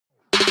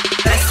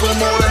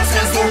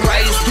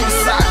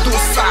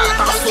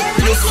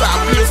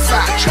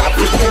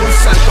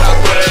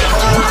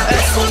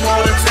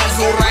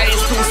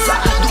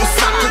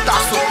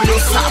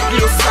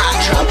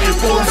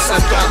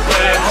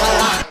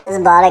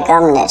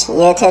Բարեկամներ,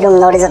 եթերում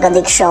նորից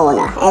Xdik շոուն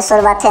է։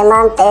 Այսօրվա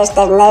թեման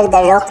Terterner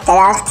դրող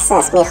դրախտ,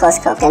 sense մի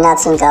խոսքով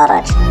գնացինք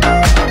առաջ։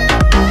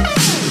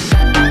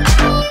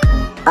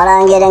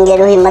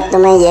 Արանգերանգերուհի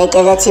մտնում են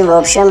եկեղեցի, в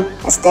общем,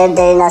 ստեր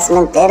դերին ասում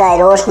են Տեր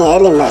այրոշնի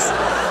էլի մեզ։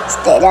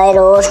 Ստեր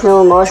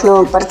այրոշնում,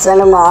 օշնում,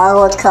 պրծնում,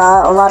 աղոտքա,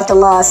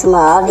 ավարտում ասում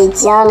է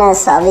Ավիտյանը,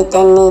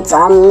 Սավիտենից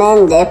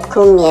ամեն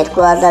դեպքում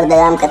 2000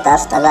 դրամ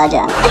կտաս տղա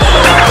ջան։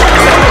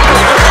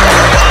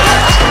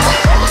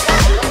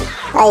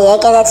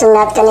 Եկեղեցում մի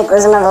հատ կնիկ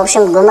ուզում է, в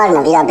общем, գումարն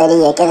է վիրաբերի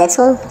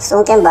եկեղեցում,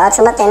 սունկ են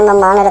բացում է, տենում է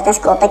մաները, տես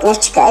կոպեկներ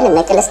չկա էլի,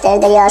 մեկ էլ է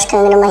ստեր դերի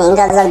աշկան գնում է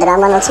 5000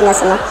 դրամանոցին,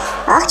 ասում է,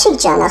 աղջիկ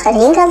ջան, ախր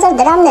 5000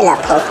 դրամն էլ է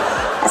փոք,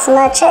 ասում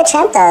է, չէ,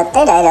 չեմ տա,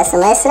 տեր այր,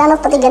 ասում է,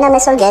 սրանով պետք է գնամ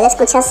այսօր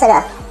գեղեցկության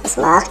սրահ,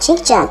 ասում է, աղջիկ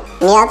ջան,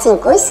 միածին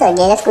կույսը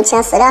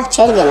գեղեցկության սրահ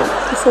չէր գնում,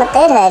 ասում է,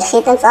 տեր հայր,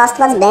 խիտենց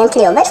աստված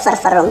Բենթլիով էր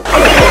ֆրֆռում։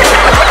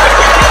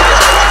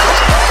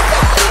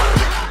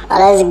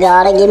 Արես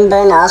գարեգին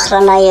բեն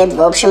ախրանայի հետ,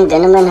 в общем,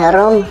 գնում են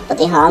հռոմ,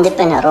 պետք է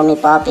հանդիպեն հռոմի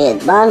պապի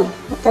հետ բան,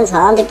 այդպես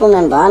հանդիպում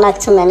են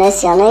բանակցում են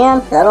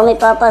էսյանեյան, հռոմի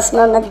պապը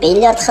ասում է մտ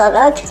բիլիարդ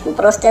խաղակ,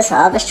 պրոստը ես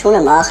հավես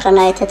չունեմ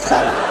ախրանայի հետ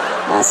խաղան,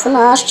 ասում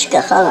է աշ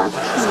չկա խաղան,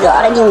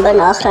 գարեգին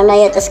բեն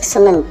ախրանայի հետ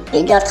սկսում են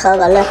բիլիարդ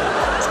խաղալը,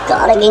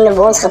 գարեգինը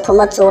ոնց խփում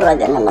է ծոռը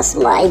գնում,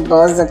 ասում է այ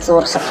բոզը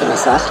ծոռ խփին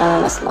ես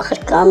ախրանան, ասում է ախր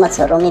կամաց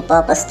հռոմի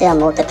պապը ստեա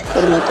մոտ է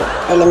թքուրմիտու,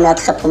 էլի մի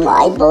հատ խփում է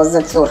այ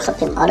բոզը ծոռ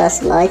խփին, արա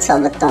ասում է այ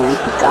ցավտան են,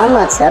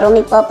 կամաց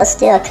հռոմի պապը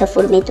ստեա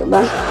քֆուրմիտու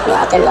բան, մի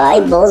հատ էլ այ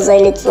բոզը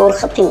էլի ծոռ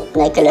խփին,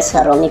 մեկ էլ էս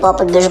հռոմի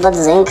պապը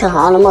գժված զենքը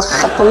հանում է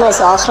խփում է,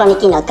 այս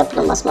ախրանիկին է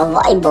կպնում, ասում է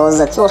վայ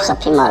բոզը ծոռ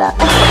խփին արա։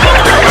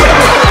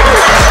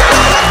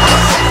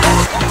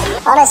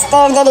 Արես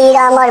տերդերի իր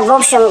համար, в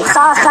общем,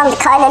 խախանդ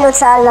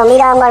քայլելուց ալնում,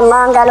 իր համար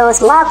մանգալոց,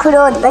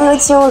 մաքուրոտ,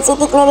 բնություն,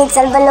 ծիտիկների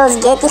ծլբլոց,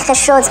 գետի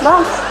խշոց,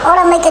 բան,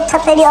 արա մեկը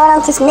թփերի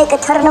արանքից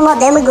մեկը թռնում է,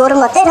 դեմը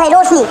գորում է, տեր հայր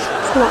օրհնի,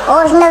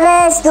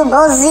 օրհնվես դու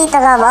բոզի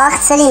տղա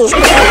վախցրիր։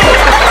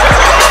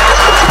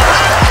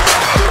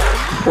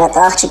 Մատ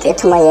աղջիկ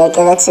եթում է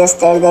եկեղեցի ես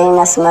տերդերին,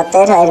 ասում է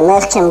տեր հայր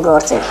մեղք եմ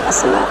գործել,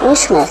 ասում է ինչ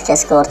մեղք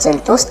ես գործել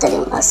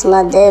դուստերին, ասում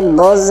է դե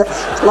բոզ,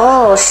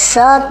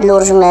 շատ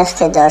լուրջ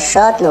մեղք է դա,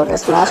 շատ լուրջ,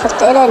 ասում է ախր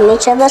տեր հայր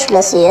միջավերջ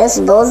լսի ես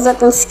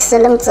բոզդ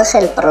սկսել եմ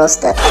ծխել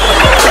պրոստը։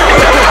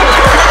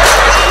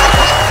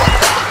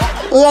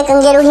 Եկ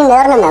ընգերուհի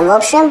մեռնում եմ, в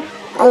общем,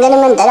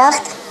 ընգնում են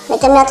դրախտ,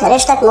 մեկ մի հատ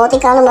հրեշտակ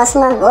մոտիկ անում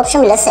ասում է, в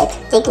общем, լսեք,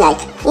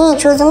 տիկնայք, ինչ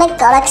ուզում եք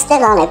կարակ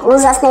ստեղ անեք,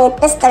 ուզասներ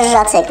այդպես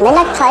տժժացեք,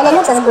 մենակ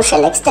քայլելուց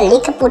զգուշել եք, ստեղ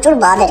լիքը պուճուր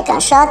բադեր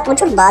կան, շատ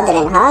պուճուր բադեր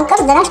են,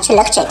 հանկարծ դրանց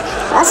չլղջեք։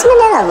 Ասում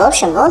են եղա, в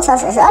общем, ոնց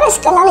ասես, արես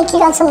կնանեք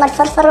իրանց համար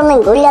ֆրֆռում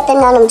են, գուլյատ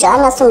են անում,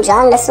 ջան ասում,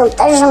 ջան լսում,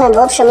 տժժում են,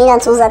 в общем,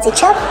 իրանց ուզածի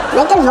չափ,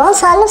 մեկ էլ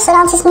ոնց ալնում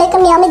սրանցից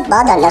մեկը միամիտ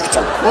բադ է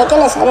լղջում, մեկ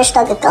էլ էս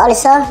հրեշտակը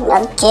գալիս է,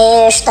 նա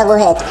կեշ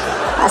տղու հետ,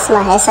 ասում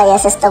է հեսա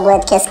ես էս տղու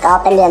հետ քեզ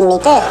կապելու եմ մի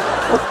տեղ,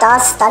 ու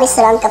 10 տարի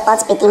սրան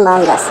կպած պիտի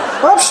մանգաս։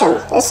 В общем,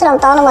 ես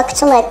սրան տանում է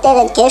գցում է այդտեղ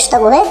այդ կեշ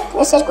տղու հետ,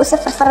 ես երկուսը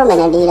ֆրֆռում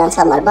են էլի իրանց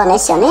համար, բան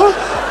էսյան է,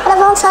 արա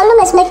ոնց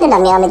ալնում ես մեկն էլ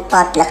է միամիտ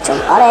բադ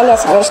լղջում, արա էլ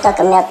ես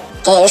հրեշտակը մի հատ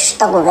կեշ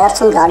տղու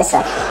վերցում գալիս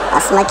է,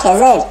 ասում է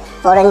քեզ էր,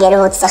 որ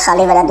ընկերուհուց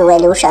սխալի վրա դու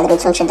էլի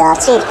ուշադրություն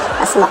չդարձիր,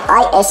 ասում է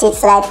այ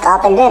էսից սրա հետ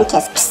կապելու եմ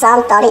քեզ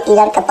 20 տարի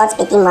իրար կպած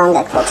պիտի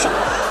մանգակ, в общем,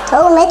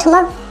 թողում է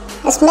թումա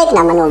Ես մեկն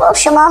է մնում, в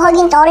общем,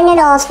 ահագին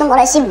տարիները անցնում, որ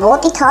այսի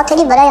ոտի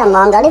թաթերի վրա է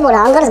մանգալի, որ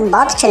հանգարց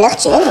բադ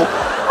չլղջի էլի։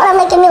 Արա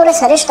մեկը մի օր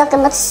ես հրեշտակը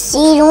մտ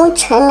սիրուն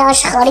չեն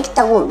աշխարհիկ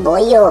տղու,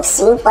 բոյով,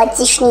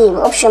 սիմպաթիչնի,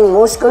 в общем,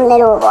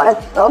 մուսկուլներով,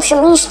 в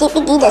общем, ինչ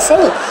տիպի գիտես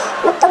էլի։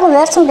 Մտ տղու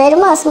վերցում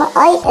բերում է, ասում է,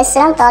 այ էս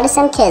սրան տալիս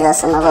եմ քեզ,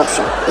 ասում է, в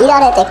общем,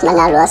 իրար հետ եք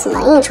մնալու,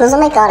 ասում է, ինչ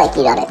ուզում եք արեք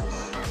իրար հետ։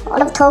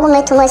 Արա թողում է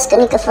թում այս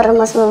կնիկը ֆռում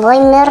ասում, վայ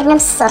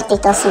մեռնեմ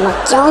սարտիտ ասում է,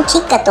 կյանքի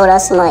կտոր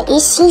ասում է,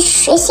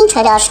 ես ինչ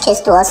հրաշք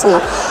ես դու ասում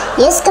է,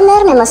 ես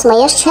կմեռնեմ ասում է,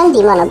 ես չեմ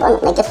դիմանա, բան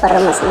մեկ է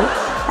ֆռում ասում է,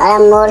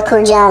 արա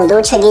մորքուր ջան, դու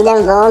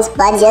չգիտեմ ոնց,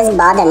 բայց ես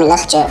բադ եմ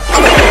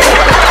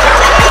լղջել։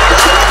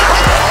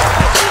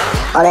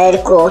 Արա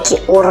երկու օքի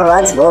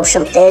ուռած, в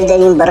общем,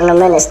 տերդերին բռնում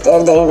են, ես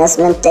տերդերին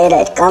ասում են տեր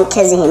այդ, կամ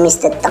քեզ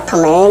հիմիստ է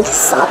տպում ենք,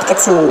 սատ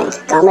կցնում ենք,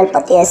 կամ էլ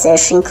պատի ես է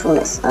շինք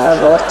ունես,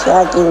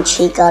 որդյակ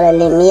ինչի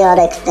կարելի, մի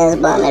արեք տենց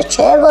բաներ,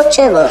 չէ, ոչ,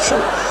 в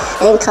общем,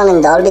 ենքան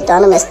են դալբի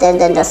տանում, ես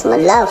տերդերին ասում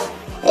են, լավ,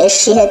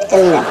 էշի հետ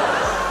կլնեմ,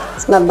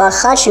 ասում է,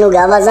 բախաչն ու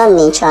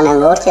գավազանն ինչ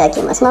անեմ, որդյակ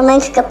իմ, ասում է,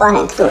 մենք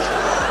կպահենք դուր,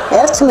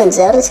 վերցում են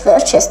ձեռից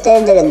վերջ ես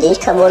տերդերը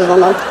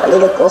դիրքավորվում եմ,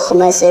 պալիրը կողում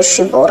ես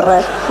էշի բորը,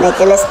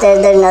 մեկ էլ ես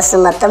տերդերն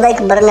ասում է,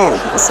 տվեք բրնեմ,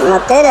 ասում է,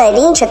 տեր այր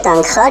ինչը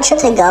տանք, խաչը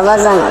թե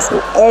գավազան, ասում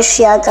է,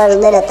 էշի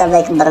ակաժները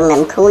տվեք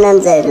բրնեմ,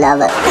 կունեմ ձեր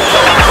լավը։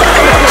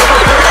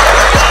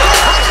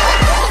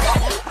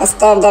 Ես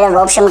տերդերը, в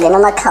общем,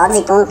 գնում է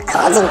քածին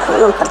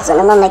կունում,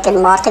 պրծնում է մեկ էլ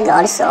մարդը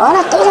գալիս է,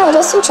 արա տեր այր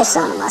ես ինչ ես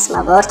անում, ասում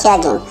է,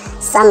 որդյագին,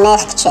 սա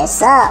մեղք չէ,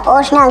 սա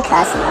օրհնանք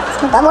ասում է,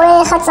 բա որ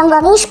երեխա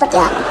ծնվավ ինչ պետք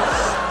է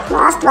անում։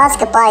 Աստված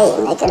կպայի,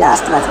 մեկ էլ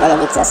Աստված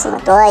վերևից ասում է,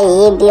 դու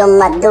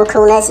իբիոմա դուք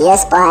ունես,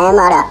 ես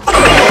պահեմ արա։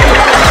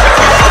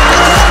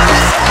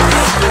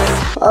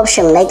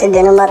 Ոբշմ, մեկը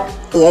գնում է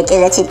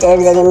եկեղեցի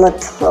տերդերի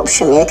մոտ,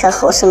 ոբշմ, եկա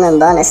խոսում եմ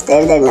բանես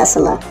տերդերն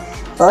ասում է,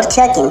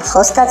 որդյակ իմ,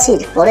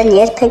 խոստացիր, որ էլ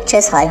երբեք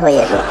չես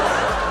հայհոյելու։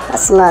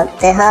 Ասում է,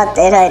 դե հա,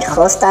 տեր հայր,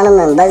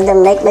 խոստանում եմ, բայց դե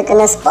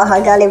մեկ-մեկն ես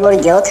պահագալի,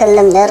 որ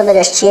գյոթել եմ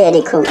ներվերս չի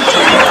երիքում։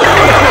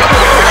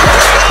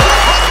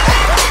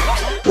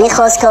 Մի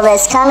խոսքով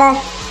այսքանը,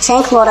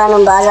 չենք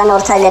մոռանում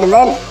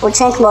բաժանորդագրվել ու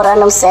չենք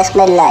մոռանում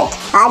սեղմել լայք։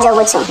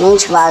 Հաջողություն,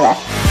 մինչ վաղը։